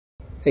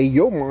Hey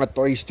yo mga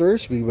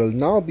Toysters, we will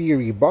now be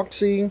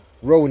reboxing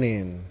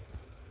Ronin.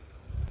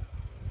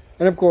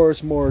 And of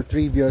course, more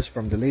trivias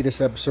from the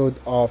latest episode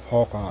of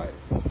Hawkeye.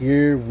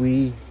 Here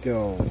we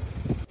go.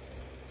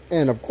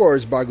 And of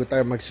course, bago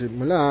tayo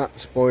magsimula,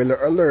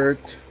 spoiler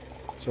alert,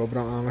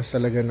 sobrang angas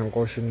talaga ng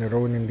costume ni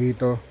Ronin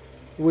dito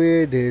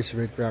with his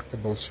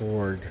retractable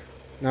sword.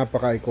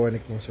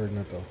 Napaka-iconic ng sword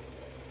na to.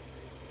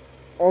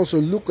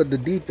 Also, look at the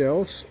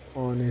details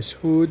on his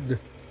hood.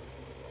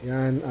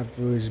 Yan, up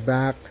to his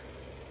back.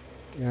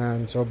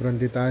 Yan, sobrang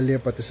detalye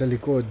pati sa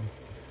likod.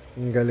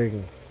 Ang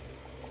galing.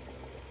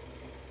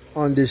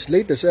 On this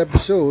latest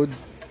episode,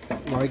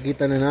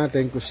 makikita na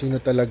natin kung sino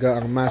talaga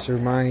ang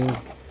mastermind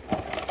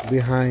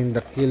behind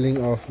the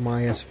killing of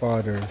Maya's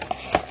father.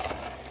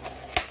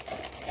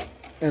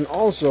 And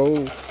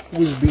also,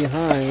 who's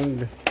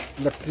behind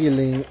the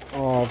killing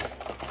of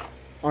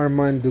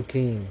Armand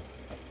Duquesne.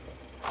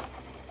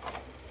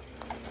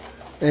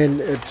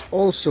 And it's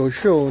also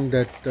shown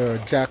that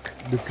Jack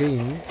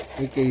Duquesne,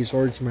 aka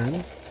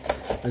Swordsman,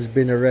 has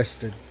been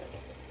arrested.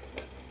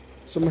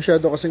 So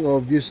masyado kasing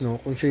obvious, no?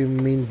 Kung siya yung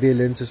main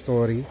villain sa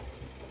story.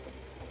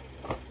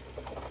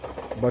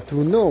 But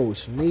who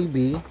knows?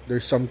 Maybe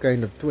there's some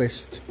kind of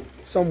twist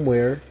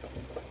somewhere,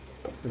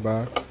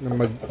 diba? Na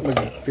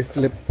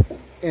mag-flip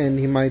and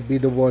he might be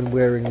the one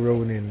wearing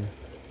Ronin.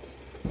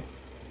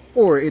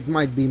 Or it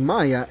might be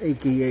Maya,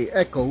 aka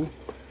Echo,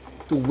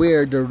 to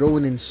wear the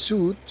Ronin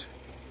suit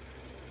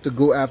to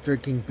go after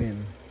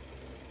Kingpin.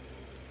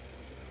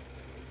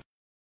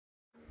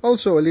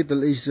 Also, a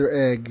little Easter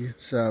egg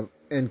sa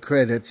end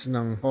credits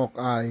ng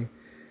Hawkeye,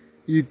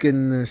 you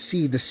can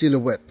see the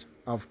silhouette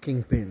of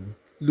Kingpin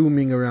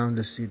looming around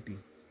the city,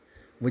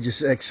 which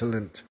is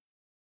excellent.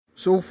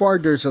 So far,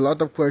 there's a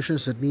lot of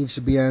questions that needs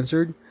to be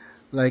answered,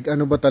 like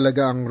ano ba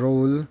talaga ang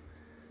role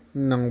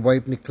ng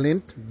wife ni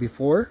Clint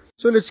before?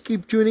 So let's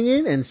keep tuning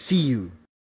in and see you.